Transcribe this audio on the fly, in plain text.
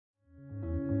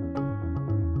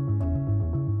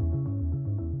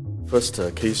first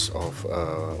case of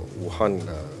Wuhan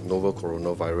novel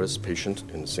coronavirus patient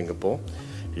in Singapore.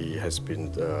 He has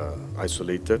been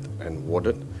isolated and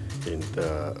warded in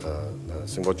the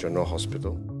Singapore General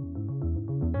Hospital.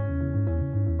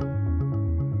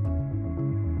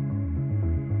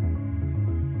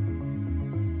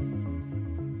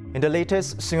 In the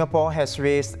latest, Singapore has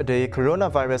raised the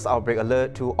coronavirus outbreak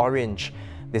alert to orange.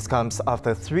 This comes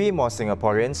after 3 more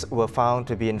Singaporeans were found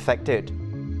to be infected.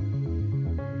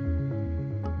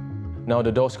 Now,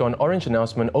 the Doors Gone Orange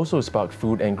announcement also sparked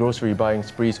food and grocery buying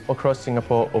sprees across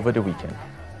Singapore over the weekend.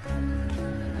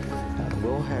 That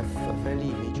will have a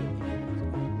fairly major impact.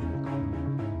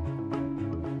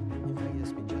 In fact, it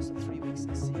has been just 3 weeks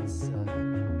since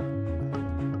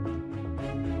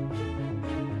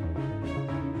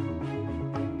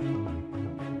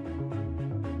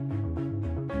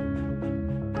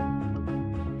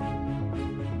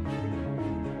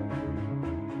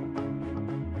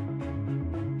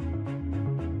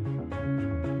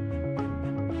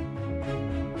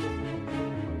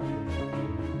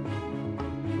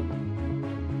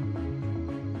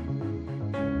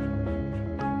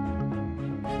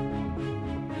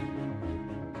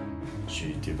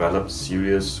She developed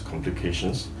serious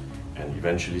complications and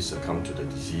eventually succumbed to the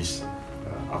disease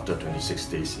after 26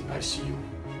 days in ICU.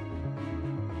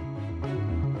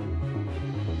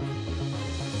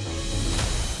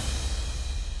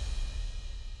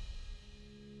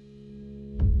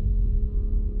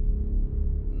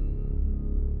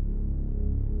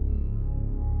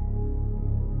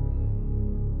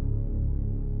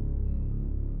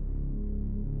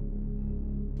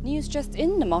 News just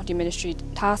in, the multi-ministry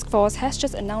task force has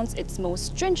just announced its most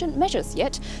stringent measures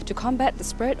yet to combat the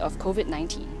spread of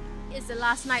COVID-19. It's the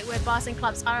last night where bars and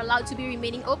clubs are allowed to be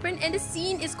remaining open, and the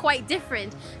scene is quite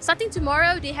different. Starting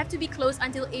tomorrow, they have to be closed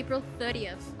until April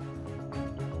 30th.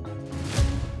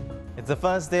 It's the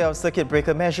first day of circuit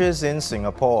breaker measures in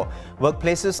Singapore.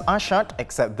 Workplaces are shut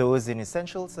except those in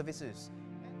essential services.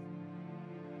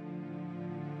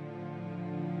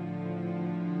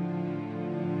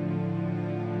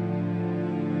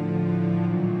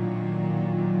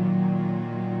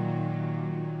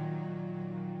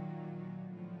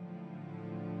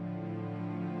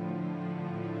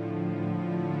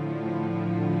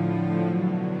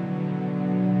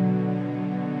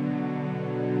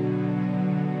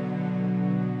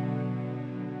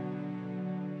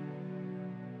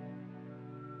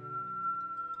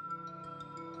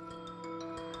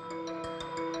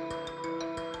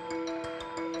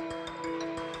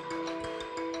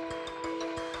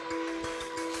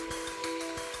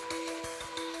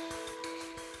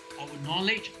 Our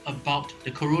knowledge about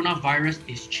the coronavirus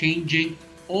is changing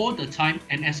all the time,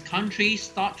 and as countries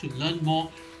start to learn more,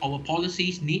 our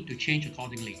policies need to change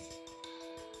accordingly.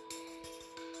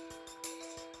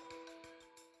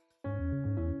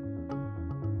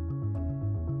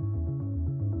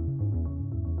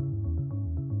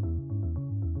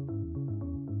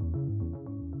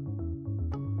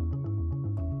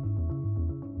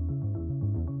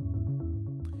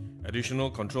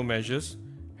 Additional control measures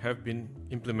have been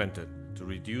implemented to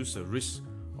reduce the risk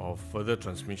of further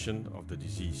transmission of the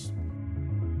disease.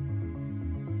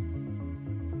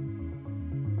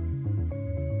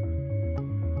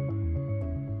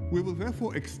 We will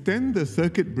therefore extend the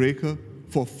circuit breaker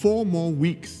for 4 more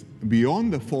weeks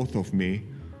beyond the 4th of May,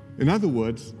 in other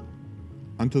words,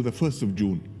 until the 1st of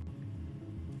June.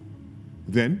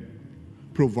 Then,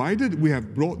 provided we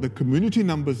have brought the community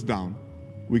numbers down,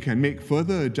 we can make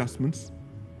further adjustments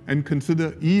and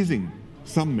consider easing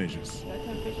some measures. Your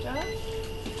temperature. All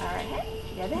right,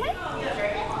 the other hand.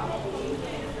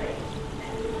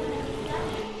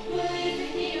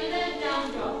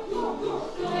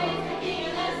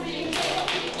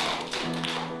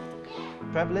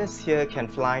 Travelers here can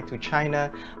fly to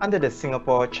China under the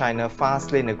Singapore-China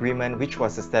Fast Lane Agreement, which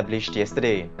was established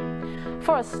yesterday.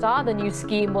 For a start, the new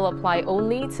scheme will apply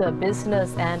only to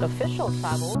business and official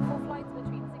travel for flights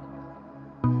between Singapore.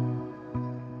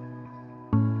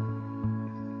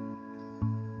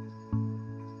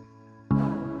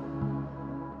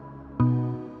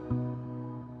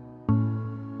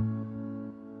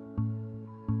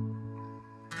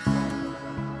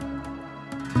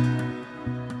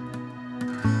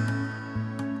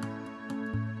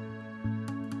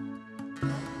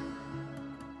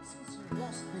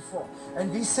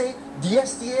 And we say the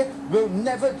SDA will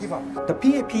never give up. The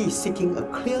PAP is seeking a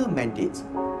clear mandate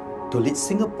to lead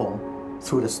Singapore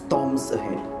through the storms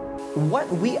ahead. What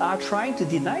we are trying to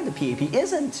deny the PAP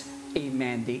isn't a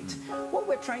mandate. What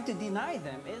we're trying to deny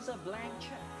them is a blank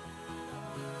check.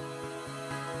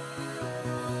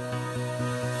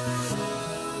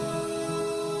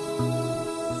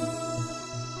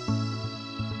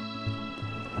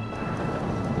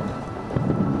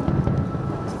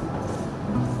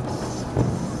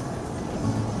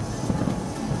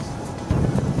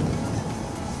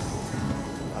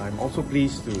 also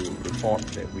pleased to report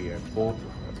that we have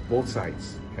both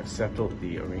sides have settled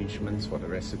the arrangements for the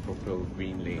reciprocal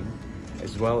green lane,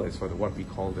 as well as for what we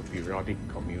call the periodic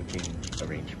commuting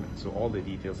arrangement. So all the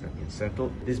details have been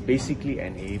settled. This basically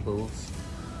enables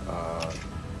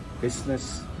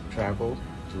business travel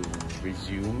to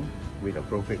resume with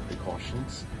appropriate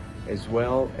precautions, as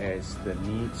well as the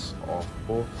needs of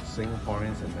both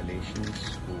Singaporeans and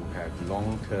Malaysians who have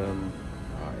long-term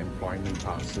employment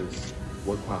passes,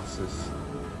 work passes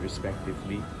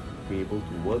respectively, be able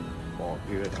to work for a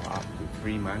period of up to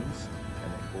 3 months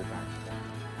and then go back.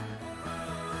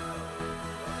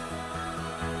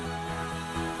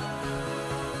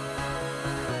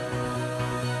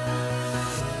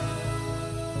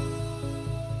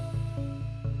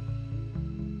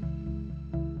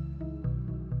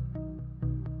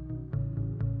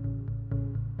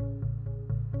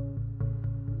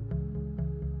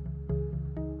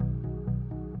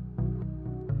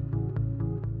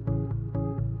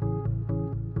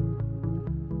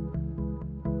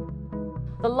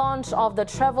 The launch of the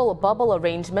travel bubble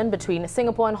arrangement between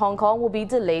Singapore and Hong Kong will be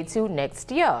delayed to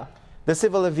next year. The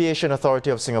Civil Aviation Authority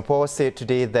of Singapore said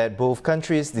today that both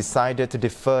countries decided to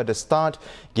defer the start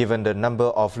given the number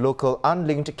of local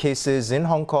unlinked cases in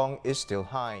Hong Kong is still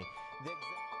high.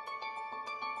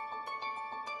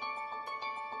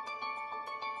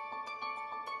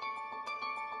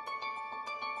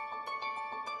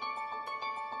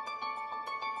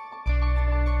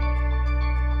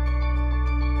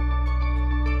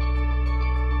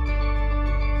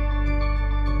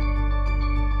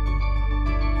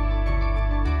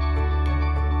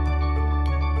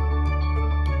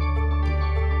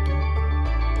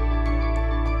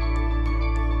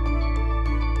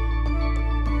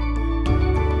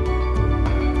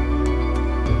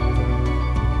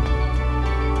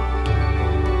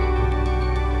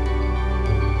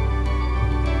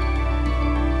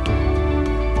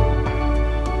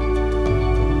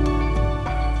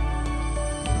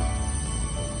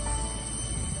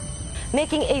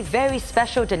 Making a very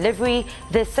special delivery,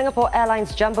 the Singapore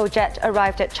Airlines jumbo jet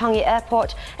arrived at Changi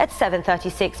Airport at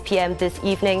 7:36 p.m. this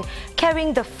evening,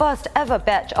 carrying the first ever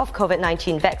batch of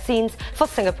COVID-19 vaccines for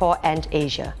Singapore and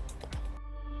Asia.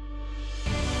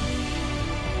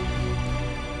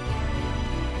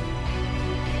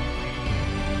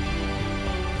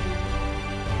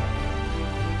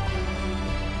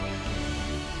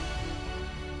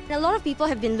 A lot of people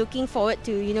have been looking forward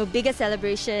to, bigger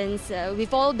celebrations.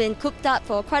 We've all been cooped up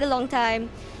for quite a long time.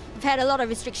 We've had a lot of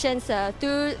restrictions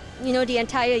through, the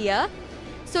entire year.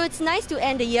 So it's nice to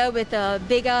end the year with a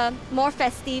bigger, more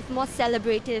festive, more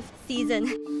celebrative season.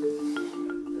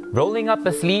 Rolling up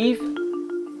a sleeve,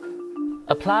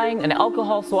 applying an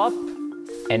alcohol swab,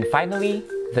 and finally,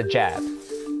 the jab.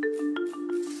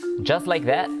 Just like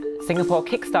that, Singapore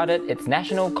kick-started its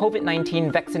national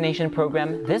COVID-19 vaccination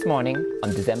program this morning on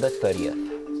December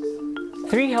 30th.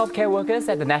 3 healthcare workers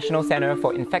at the National Centre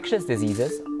for Infectious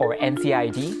Diseases, or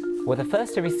NCID, were the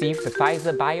first to receive the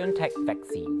Pfizer-BioNTech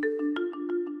vaccine.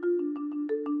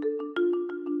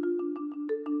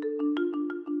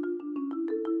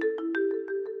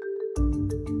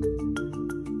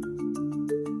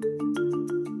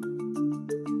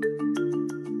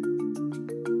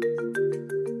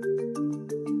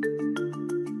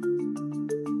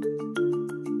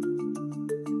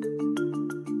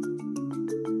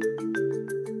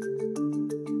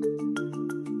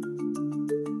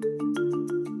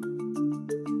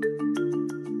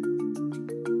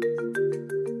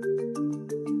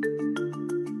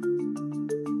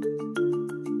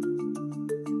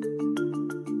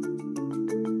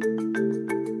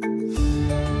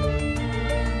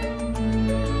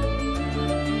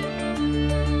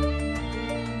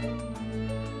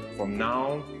 From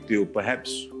now till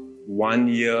perhaps 1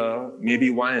 year, maybe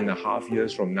 1.5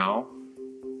 years from now,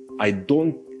 I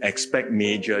don't expect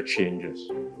major changes.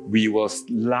 We will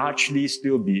largely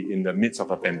still be in the midst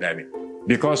of a pandemic.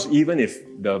 Because even if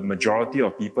the majority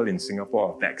of people in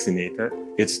Singapore are vaccinated,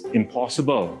 it's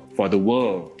impossible for the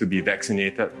world to be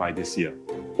vaccinated by this year.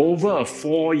 Over a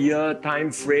 4-year time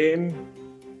frame,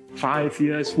 5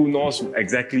 years, who knows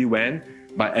exactly when,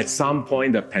 but at some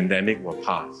point the pandemic will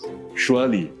pass.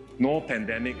 Surely, no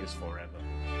pandemic is forever.